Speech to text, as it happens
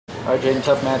All right, Jaden,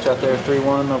 tough match out there,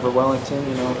 3-1 over Wellington.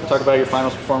 You know, talk about your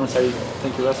finals performance. How you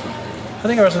think you wrestled? I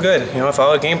think I wrestled good. You know, I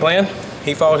followed the game plan.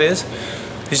 He followed his.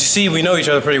 As you see, we know each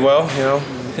other pretty well. You know,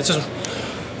 it's just,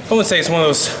 I wouldn't say it's one of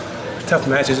those tough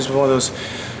matches. It's one of those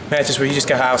matches where you just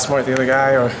got to outsmart the other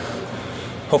guy or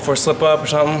hope for a slip up or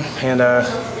something and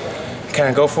kind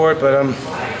of go for it. But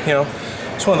you know,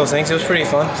 it's one of those things. It was pretty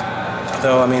fun.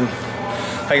 Though, I mean,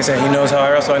 like I said, he knows how I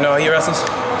wrestle. I know how he wrestles.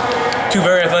 Two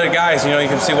very athletic guys. You know, you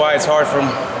can see why it's hard for him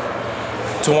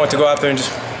to want to go out there and just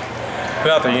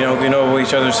put out there. You know, we know what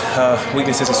each other's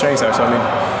weaknesses and strengths are. So, I mean,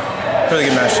 really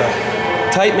good match.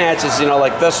 Tight matches, you know,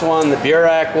 like this one, the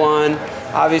Burak one.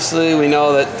 Obviously, we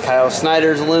know that Kyle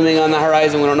Snyder's looming on the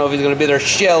horizon. We don't know if he's going to be there.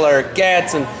 Schiller,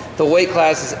 Gatson. The weight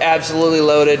class is absolutely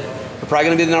loaded. We're probably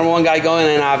going to be the #1 guy going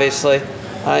in, obviously.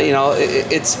 You know,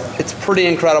 it's pretty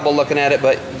incredible looking at it,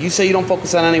 but you say you don't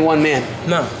focus on any one man.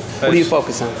 No. What do you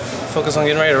focus on? Focus on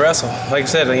getting ready to wrestle. Like I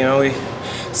said, you know, we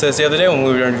said this the other day when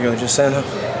we were interviewing, just saying,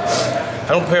 I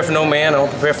don't prepare for no man, I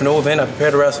don't prepare for no event, I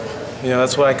prepare to wrestle. You know,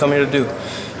 that's what I come here to do.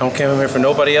 I don't come here for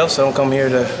nobody else, I don't come here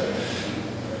to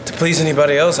please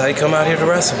anybody else, I come out here to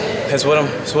wrestle. That's what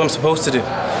I'm supposed to do.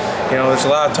 You know, there's a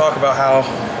lot of talk about how,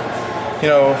 you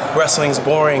know, wrestling's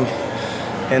boring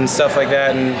and stuff like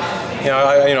that, and you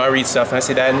know, I read stuff and I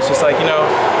see that, and it's just like, you know,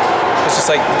 it's just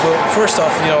like, well, first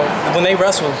off, you know, when they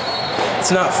wrestle,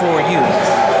 it's not for you.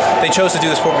 They chose to do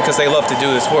the sport because they love to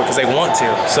do the sport, because they want to.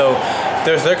 So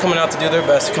they're coming out to do their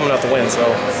best, they're coming out to win. So,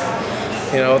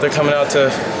 you know, they're coming out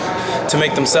to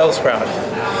make themselves proud.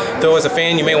 Though as a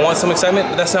fan, you may want some excitement,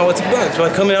 but that's not what it's about. It's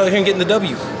about coming out here and getting the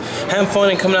W. Having fun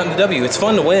and coming out in the W. It's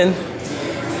fun to win.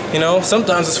 You know,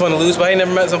 sometimes it's fun to lose, but I ain't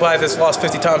never met somebody that's lost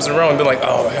 50 times in a row and been like,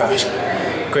 oh my gosh,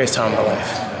 greatest time of my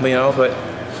life. You know, but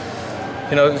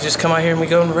you know, just come out here and we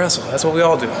go and wrestle. That's what we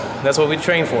all do. That's what we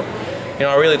train for. You know,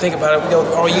 I really think about it. We go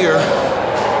all year.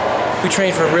 We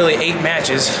train for really 8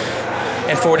 matches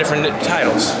and 4 different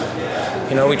titles.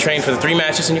 You know, we train for the 3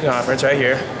 matches in your conference right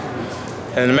here,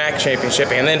 and the MAC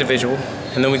championship and the individual,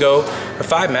 and then we go for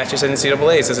 5 matches in the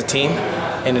NCAAs as a team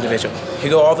and individual. You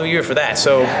go all the year for that.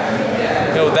 So,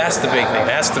 you know, that's the big thing.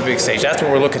 That's the big stage. That's what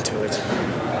we're looking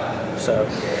to. So.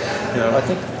 You know. I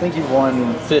think you've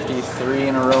won 53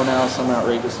 in a row now, some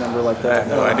outrageous number like that. I have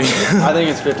no idea. I think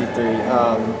it's 53. You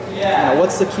know,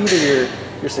 what's the key to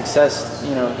your success?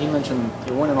 You know, he mentioned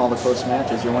you're winning all the close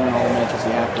matches. You're winning all the matches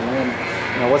you have to win.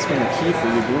 You know, what's been the key for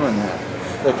you doing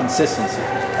that? The consistency.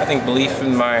 I think belief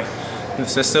in the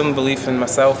system, belief in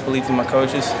myself, belief in my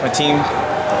coaches, my team.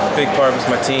 A big part is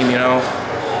my team. You know,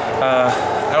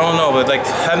 I don't know, but like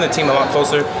having the team a lot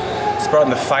closer, it's brought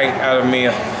the fight out of me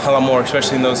a lot more,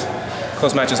 especially in those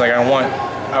close matches. Like I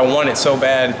want it so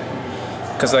bad,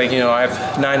 because like, you know, I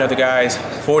have 9 other guys,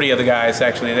 40 other guys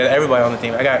actually, that everybody on the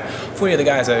team. I got 40 other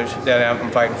guys that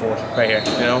I'm fighting for right here.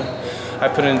 You know, I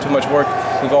put in too much work.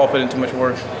 We've all put in too much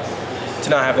work to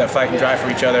not have that fight and drive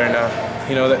for each other. And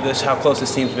you know, this how close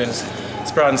this team's been.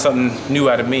 It's brought in something new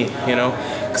out of me. You know,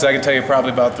 because I can tell you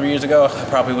probably about 3 years ago, I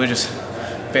probably would just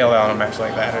bail out on a match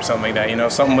like that or something like that. You know,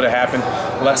 something would have happened,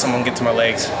 let someone get to my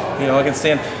legs. You know, I can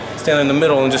stand in the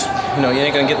middle and just, you know, you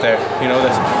ain't gonna get there. You know,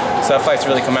 so that fight's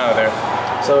really come out of there.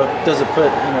 So does it put,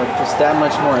 you know, just that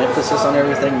much more emphasis on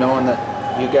everything, knowing that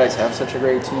you guys have such a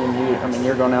great team? I mean,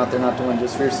 you're going out there not doing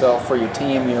just for yourself, for your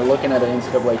team. You're looking at an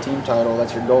NCAA team title.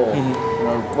 That's your goal. Mm-hmm. You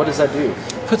know, what does that do?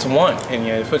 It puts want in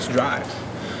you. It puts drive.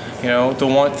 You know, the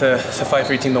want to fight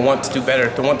for your team, the want to do better,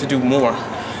 the want to do more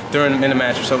during in a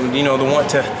match or something. You know, the want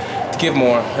to give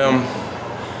more,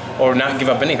 or not give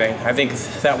up anything. I think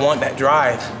that want, that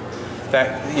drive,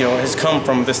 that, you know, has come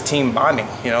from this team bonding.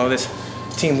 You know, this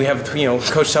team we have, you know,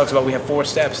 Coach talks about we have 4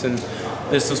 steps, and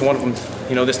this is one of them.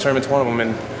 You know, this tournament's one of them,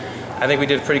 and I think we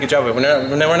did a pretty good job of it.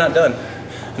 We're not done.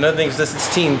 Another thing is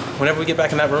this team, whenever we get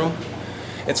back in that room,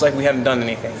 it's like we haven't done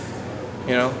anything.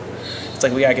 You know, it's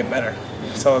like we gotta get better.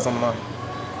 That's all that's on the mind,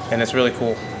 and it's really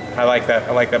cool. I like that.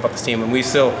 I like that about this team, and we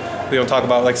don't talk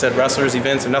about, like I said, wrestlers,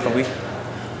 events, or nothing.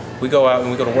 We go out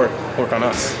and we go to work on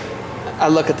us. I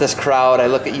look at this crowd. I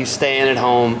look at you staying at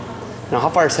home. Now, how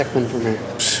far is Seckman from here?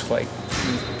 Like,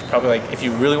 probably like, if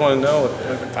you really want to know,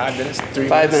 5 minutes, 3 minutes.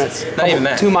 5 minutes. Not even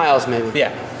that. 2 miles maybe.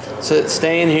 Yeah. So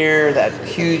staying here, that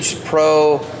huge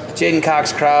pro J'den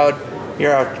Cox crowd.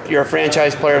 You're a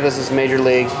franchise player. This is Major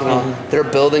League. You know, they're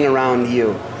building around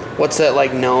you. What's that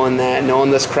like, knowing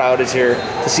this crowd is here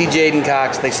to see J'den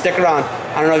Cox? They stick around.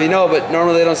 I don't know if you know, but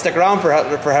normally they don't stick around for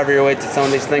heavier weights at some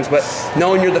of these things. But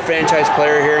knowing you're the franchise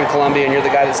player here in Columbia and you're the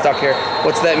guy that's stuck here,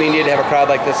 what's that mean to you to have a crowd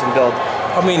like this and build?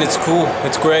 I mean, it's cool.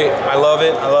 It's great. I love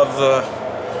it. I love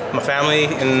my family,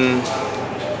 and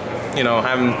you know,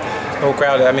 having the whole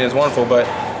crowd. I mean, it's wonderful. But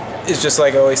it's just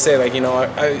like I always say, like, you know,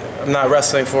 I'm not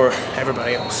wrestling for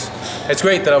everybody else. It's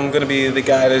great that I'm going to be the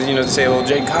guy that, you know, to say, well,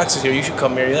 J'den Cox is here, you should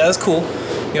come here. Yeah, that's cool.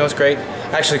 You know, it's great.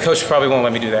 Actually, coach probably won't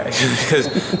let me do that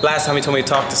because last time he told me to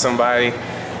talk to somebody,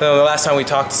 the last time we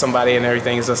talked to somebody and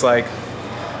everything, it's just like,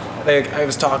 I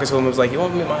was talking to him, it was like, you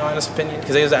want me my honest opinion?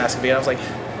 Because he was asking me, and I was like,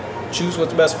 choose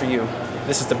what's best for you.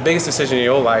 This is the biggest decision in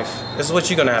your life. This is what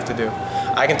you're going to have to do.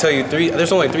 I can tell you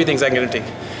there's only 3 things I can guarantee.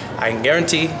 I can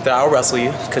guarantee that I'll wrestle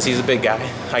you because he's a big guy.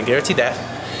 I can guarantee that.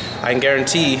 I can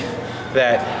guarantee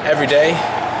that every day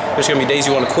there's going to be days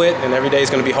you want to quit and every day is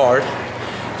going to be hard.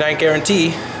 And I can guarantee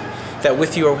that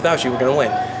with you or without you, we're going to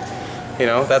win. You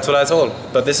know, that's what I told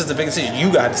him. But this is the big decision.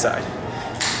 You got to decide.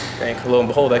 And lo and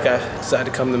behold, that guy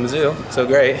decided to come to Mizzou. So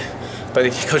great. But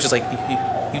the coach is like,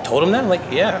 you told him that? I'm like,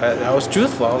 yeah, I was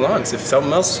truthful. I was honest. If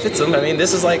something else fits him, I mean,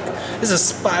 this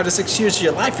is 5 to 6 years of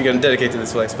your life you're going to dedicate to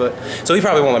this place. But so he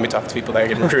probably won't let me talk to people that are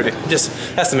getting recruited.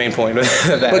 Just that's the main point of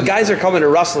that. But guys are coming to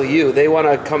wrestle you. They want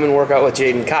to come and work out with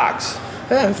J'den Cox.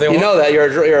 Yeah, if they you want. know that you're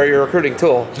a recruiting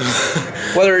tool,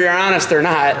 whether you're honest or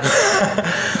not.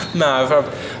 Nah,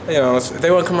 if they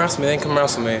want to come wrestle me, they can come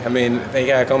wrestle me. I mean, they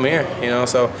gotta come here, you know.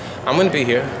 So I'm gonna be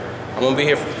here. I'm gonna be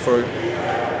here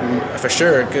for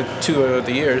sure a good 2 of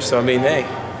the years. So I mean, hey,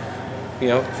 you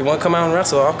know, if you want to come out and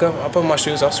wrestle, I'll put on my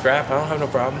shoes, I'll scrap. I don't have no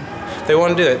problem. If they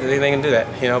want to do it, they can do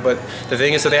that, you know. But the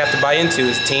thing is that they have to buy into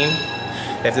is team.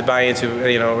 They have to buy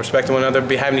into, you know, respecting one another,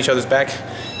 be having each other's back,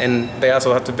 and they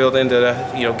also have to build into,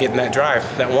 you know, getting that drive,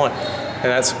 that one, and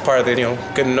that's part of the, you know,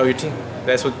 getting to know your team.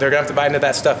 That's what they're gonna have to buy into,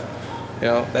 that stuff. You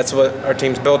know, that's what our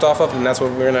team's built off of, and that's what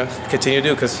we're gonna continue to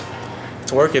do because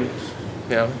it's working.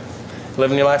 You know,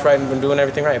 living your life right and doing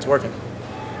everything right, it's working.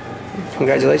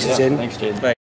 Congratulations, J'den. Thanks, J'den.